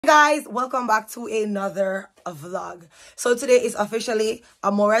Guys, welcome back to another vlog. So today is officially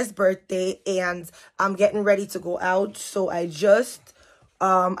Amoura's birthday and I'm getting ready to go out. So I just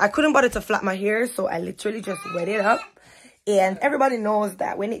I couldn't bother to flat my hair, so I literally just wet it up. And everybody knows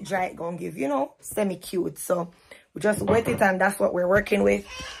that when it dry, it gonna give, you know, semi-cute. So we just wet it and that's what we're working with.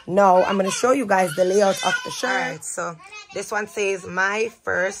 Now I'm gonna show you guys the layout of the shirt. Alright, so this one says my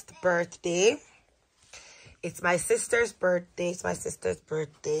first birthday. It's my sister's birthday. It's my sister's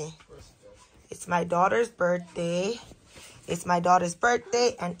birthday. It's my daughter's birthday. It's my daughter's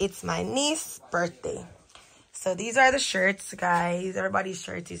birthday. And it's my niece's birthday. So these are the shirts, guys. Everybody's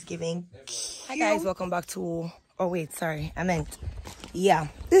shirt is giving cute. Hi, guys. Welcome back to... Oh, wait. Sorry. I meant... Yeah.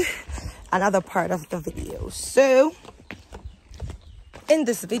 Another part of the video. So, in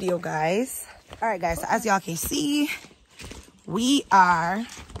this video, guys... Alright, guys. So as y'all can see, we are...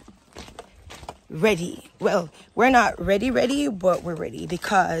 ready. Well, we're not ready, but we're ready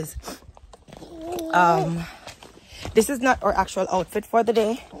because this is not our actual outfit for the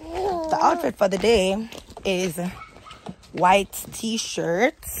day. The outfit for the day is white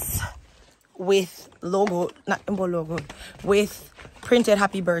t-shirts with logo, not logo, with printed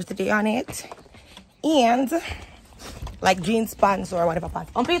happy birthday on it, and like jeans pants or whatever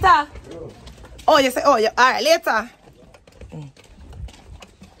pants. Peter. Oh, you say, oh yeah, all right, later.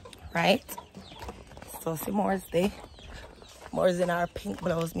 Right. So see Moore's there. Moore's in our pink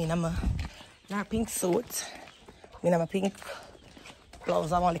blouse. Me in our pink suit. Me in my pink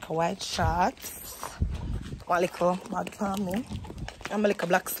blouse. I want like a white shorts. I want like a bag for me. I'm like a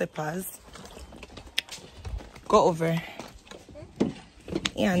black slippers. Go over.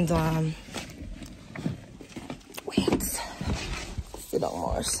 And wait. Sit down,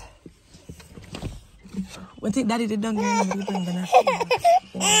 Moore's. When think daddy did done here, nobody bring them.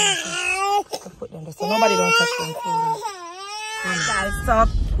 Put them there so nobody don't touch them. Guys, so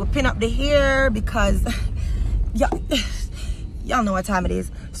we'll pin up the hair because y'all know what time it is.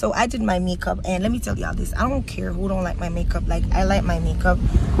 So I did my makeup, and let me tell y'all this: I don't care who don't like my makeup. Like, I like my makeup.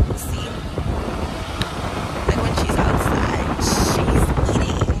 See, like when she's outside, she's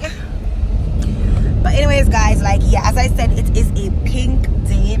eating. But anyways, guys, like, yeah, as I said, it is a pink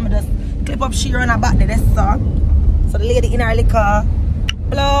day. I'm just clip up she on her back there, so the lady in her little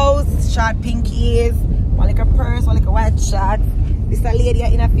blouse, short pinkies, one like a purse, one like a white shirt. This a lady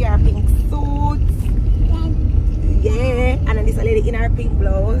in a fair pink suit, yeah, and then this a lady in her pink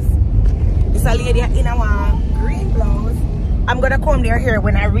blouse. This a lady in a green blouse. I'm gonna comb their hair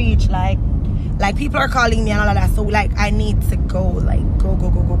when I reach like people are calling me and all of that, so like I need to go, like go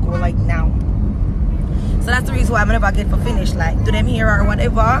like now. So that's the reason why I'm never get for finish, like do them hair or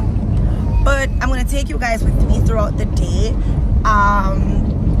whatever. But I'm gonna take you guys with me throughout the day.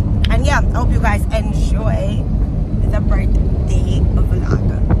 And yeah, I hope you guys enjoy the birthday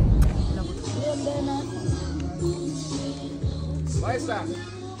vlog.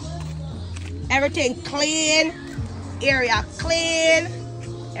 Everything clean, area clean,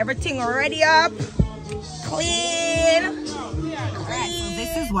 everything ready up, clean. Alright, so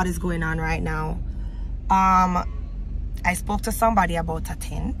this is what is going on right now. I spoke to somebody about a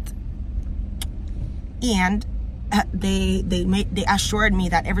tent, and they assured me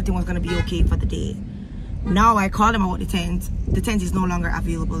that everything was going to be okay for the day. Now I called them about the tent. The tent is no longer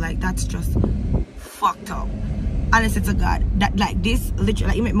available. Like, that's just fucked up. Honestly to God, that like this literally,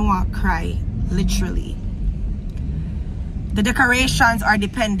 like, it made me want to cry. Literally, the decorations are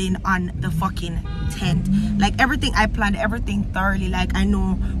depending on the fucking tent. Like, everything I planned, everything thoroughly. Like, I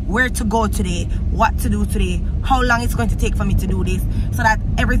know where to go today, what to do today, how long it's going to take for me to do this, so that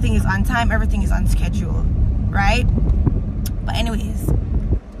everything is on time, everything is on schedule, right? But anyways,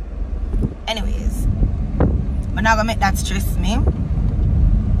 I'm not gonna make that stress me. I'm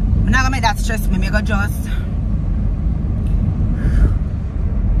not gonna make that stress me. I'm gonna just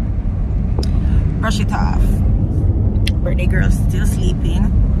brush it off. Birthday girl's still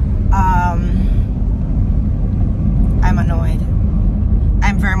sleeping. I'm annoyed.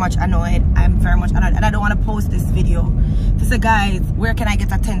 I'm very much annoyed. And I don't want to post this video to say, guys, where can I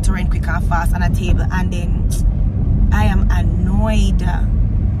get a tent to rent quick and fast and a table? And then I am annoyed.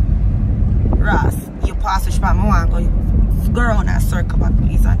 Ross, you pass which part I want to go around and circle back,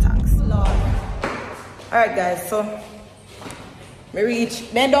 please and thanks. Alright, guys, so we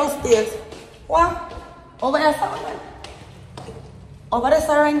reach then downstairs. What? Over there, sir? Over there,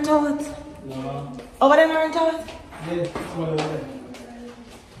 sir, rent out? No. Over there, rent out? Yeah, over there.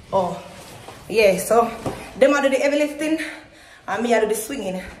 Oh, yeah, so them are do the heavy lifting and me I do the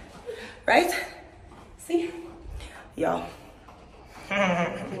swinging, right? See? Yo.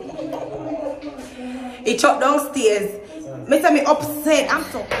 He chopped downstairs. Mr. Me upset. I'm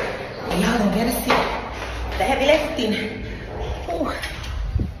so. Y'all don't get to see the heavy lifting. Ooh.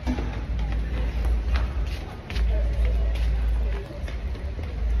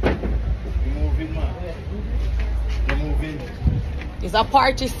 You're moving, man. You're moving. It's a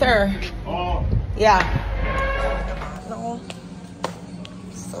party, sir. Oh. Yeah. No.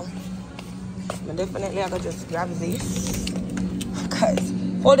 So, I definitely have to just grab this. Guys,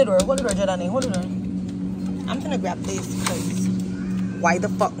 hold the door, Jordani, hold the door. I'm gonna grab this because why the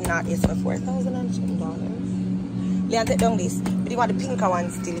fuck not? It's for $4,000. Leon, take down this. But you want the pinker one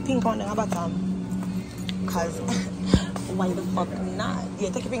still. The pink one on the bottom. Because why the fuck not? Yeah,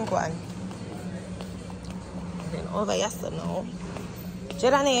 take the pink one. Then over here, so now.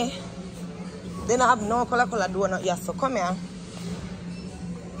 Jordani, they don't have no color donut yet, so come here.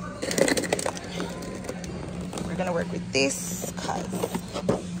 We're gonna work with this because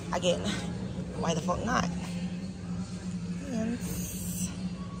again, why the fuck not? And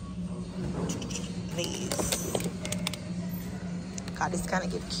these. God, this kind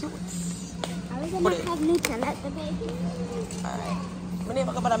of get cute. Are we gonna have Nutella at the baby? Alright. My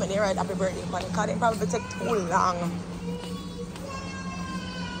neighbor come and write happy birthday for it because it probably take too long.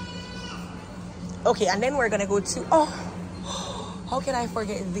 Okay, and then we're gonna go to how can I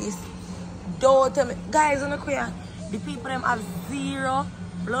forget this? Don't tell me, guys, on the queer, the people them have 0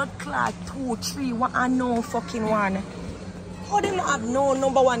 blood clot, 2, 3, 1, and no fucking one. How them not have no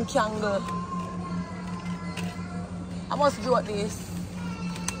number 1 candle? I must do this.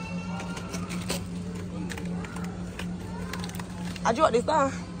 I drew this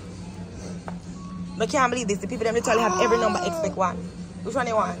down. I can't believe this. The people them literally have every number except 1. Which one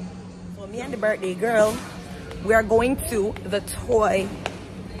you want? So me and the birthday girl, we are going to the toy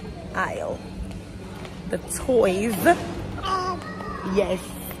aisle. The toys. Yes.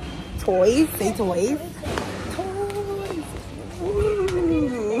 Toys. Say toys. Toys.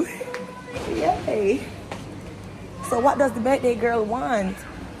 Ooh. Yay. So what does the birthday girl want?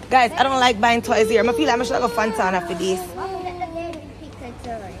 Guys, I don't like buying toys here. I feel like I should have a Fanta after this.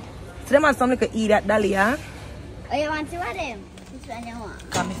 So them want something to eat at Dahlia. Oh, you want to what him? Which one you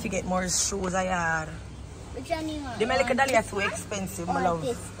want? Can me forget more shoes I had. Which one you want? The Melika Dahlia too expensive, my love.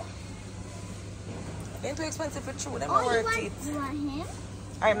 This They're too expensive for true. They're oh, not worth it. You want him?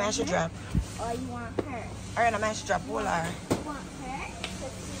 Alright, man, I should drop. Or you want her? Alright, man, I should drop. Hold her. You want her?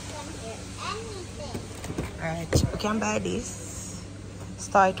 Because she can hear anything. Alright, we can buy this.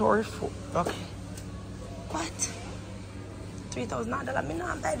 Start or food. Okay. What? $3,000. I mean, no,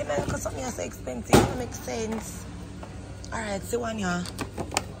 I'm buying the milk because something is so expensive. It makes sense. Alright, see one here.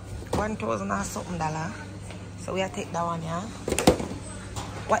 1,000 or something dollar. So we are take that one, yeah.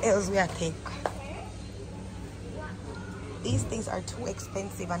 What else we are take? These things are too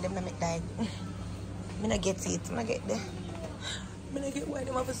expensive and them not make that. I not get it. I not get the. I not get why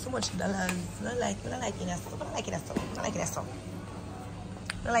them have so much dollars. I don't like it as stuff. I don't like it as stuff. I don't like it as stuff.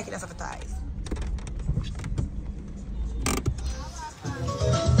 I don't like it as stuff at all.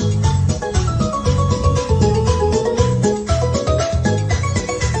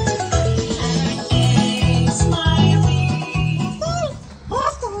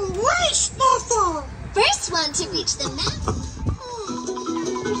 First one to reach the map.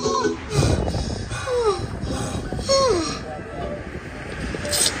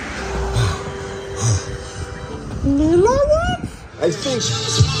 I think.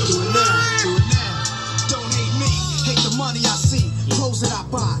 Do it now. Don't hate me. Hate the money I see. Clothes that I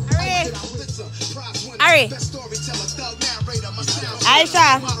buy. Ari.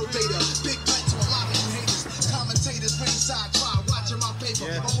 Aisha. Big threat to a lot of haters. Commentators ringside try watching my paper.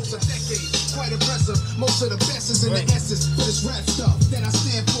 Almost a decade. Quite impressive. Most of the best is in the essence for this rap stuff that I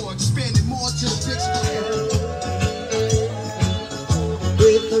stand for. Expanding more to the big screen.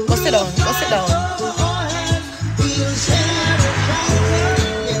 Go sit down. Go sit down.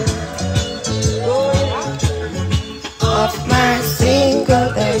 Of my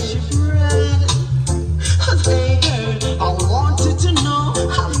single day. I wanted to know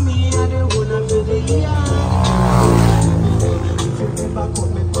how me I don't wanna be the if you never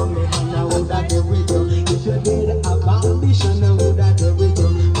come me from me and I would have been with you. If you did have ambition, I would have been with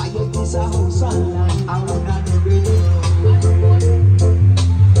you. Buy your piece of house and land, I would have been with you.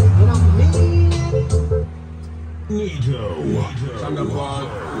 And I mean it.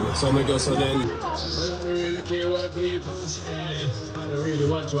 So me go so then. I don't really care what people say. I don't really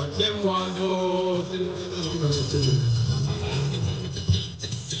watch what them want to do.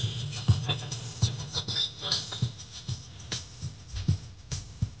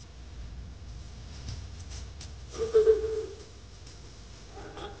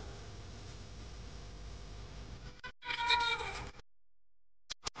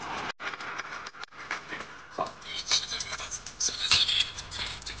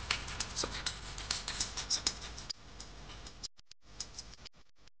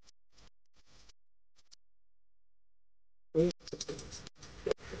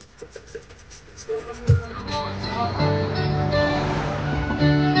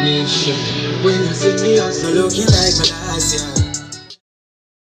 When you see me, I'm so looking like my last year.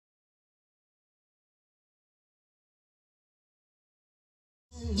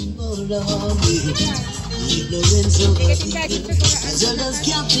 Ignorance of a people, as well as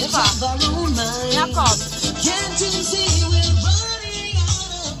captives of our own mind. Can't you see we're running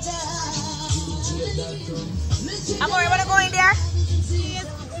out of time? Amoura, you wanna go in there?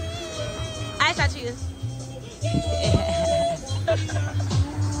 I shot you.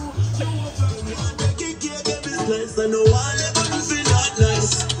 I know I never feel that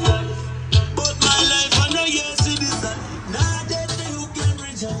nice, but my life I know yes it is not that you can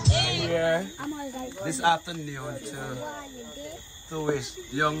reach out. Here this afternoon to wish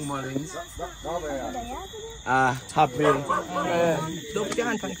young Mullins happy. Don't put your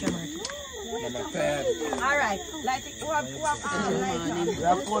hand on the camera. Alright, like it.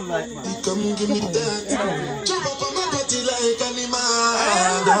 Come give me that. Jump up on my body like animal.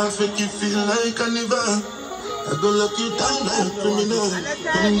 Dance make you feel like carnival. I go lock you down like a criminal.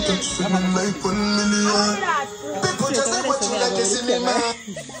 Don't touch me like 1 million. People just watch you like a cinema.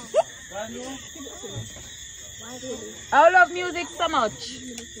 I love music so much.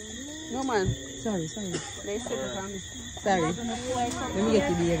 No man. Sorry. Sorry. Let me get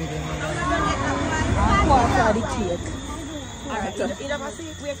to the everything. Quarter the cake. Alright.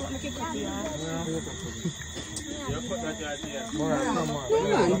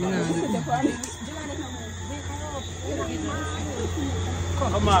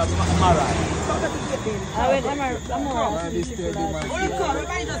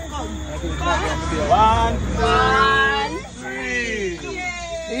 One, three.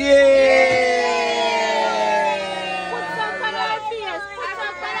 Yeah.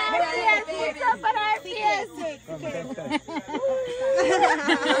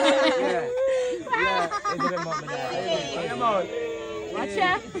 Watch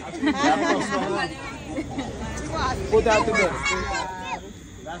out. Put out the best.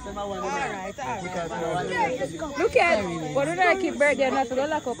 Look at what do I keep birthday and not to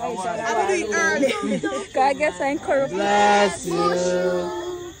lock up eyes? I'm doing early. I guess I'm corrupt. Bless you.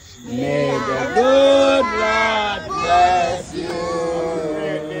 May the good Lord bless you.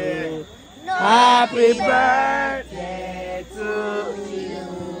 Happy birthday to you.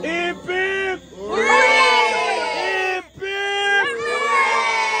 Hip hip. Hooray! Hip hip.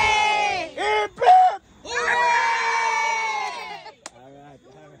 Hooray! Hip hip.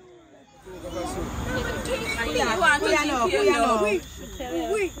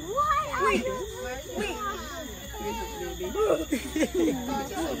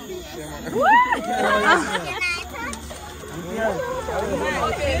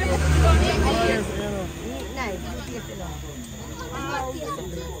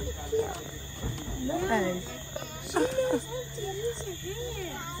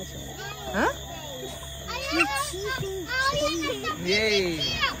 Huh? Yay!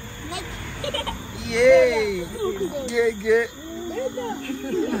 Yay! Yeah.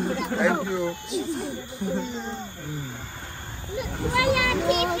 Thank you.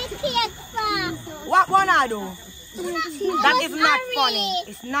 What one I do? That is not funny.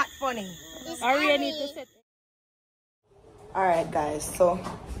 It's not funny. I need to set. Alright guys, so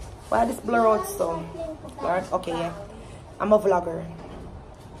why this blur out so? Okay, yeah. I'm a vlogger.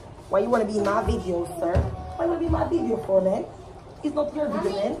 Why you wanna be in my video, sir? Why you wanna be in my video for, man? It's not your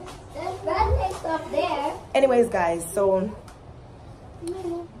video, man. There's rednecks up there. Anyways guys, so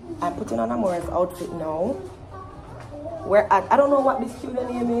I'm putting on Amoura's outfit now. We're at, I don't know what this cute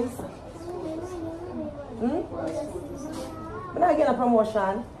name is. When I get a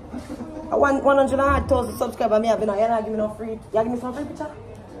promotion, I want 100,000 subscribers. Me have, you're not giving me no free. You give me some free picture?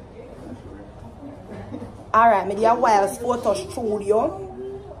 Alright, me do a Wild Photo Studio.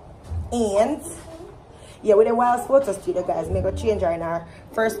 And yeah, with the Wild Photo Studio, guys, me go change her in our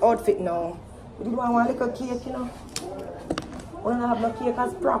first outfit now. We did want one little cake, you know. We don't have no cake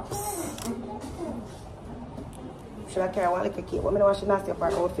as props. Should I carry one little cake? But I know she not stay up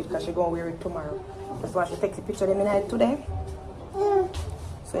her outfit because she's going to wear it tomorrow. That's why she takes a picture of them in it today.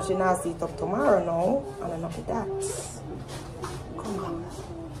 So she not see it up tomorrow now. And enough of that. Come on.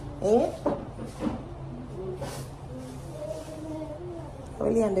 Eh?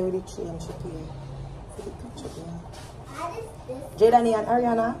 Really, and they really change it here. See the picture there. Jadani and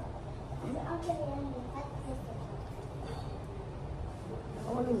Ariana.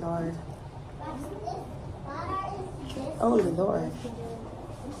 Holy Lord. Holy Lord.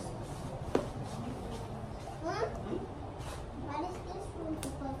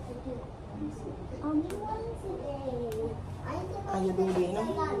 Are you doing it?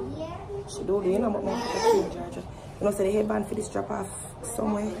 She do it, but I change her. You know, so the headband for this drop off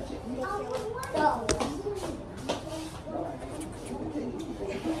somewhere.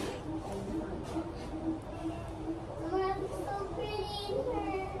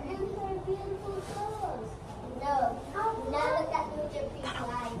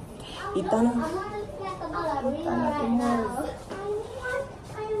 Itana.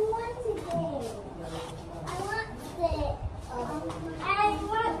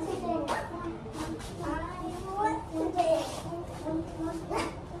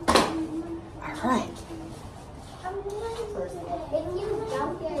 Alright. If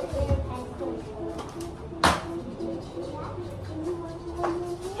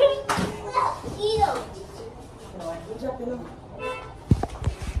you jump your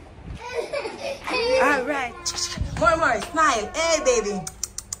Alright. More, smile. Hey, baby.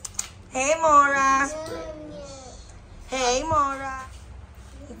 Hey, Mora. Hey, Mora.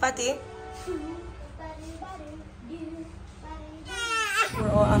 Pati. We're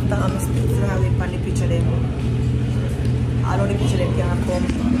all after mistakes. So have it on the picture them. All of the picture them can come.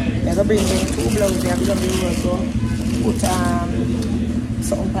 They're gonna bring them 2 blouses. They're gonna bring us so put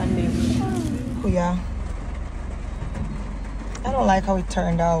something on them. Oh yeah. I don't like how it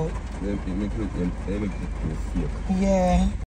turned out. Yeah.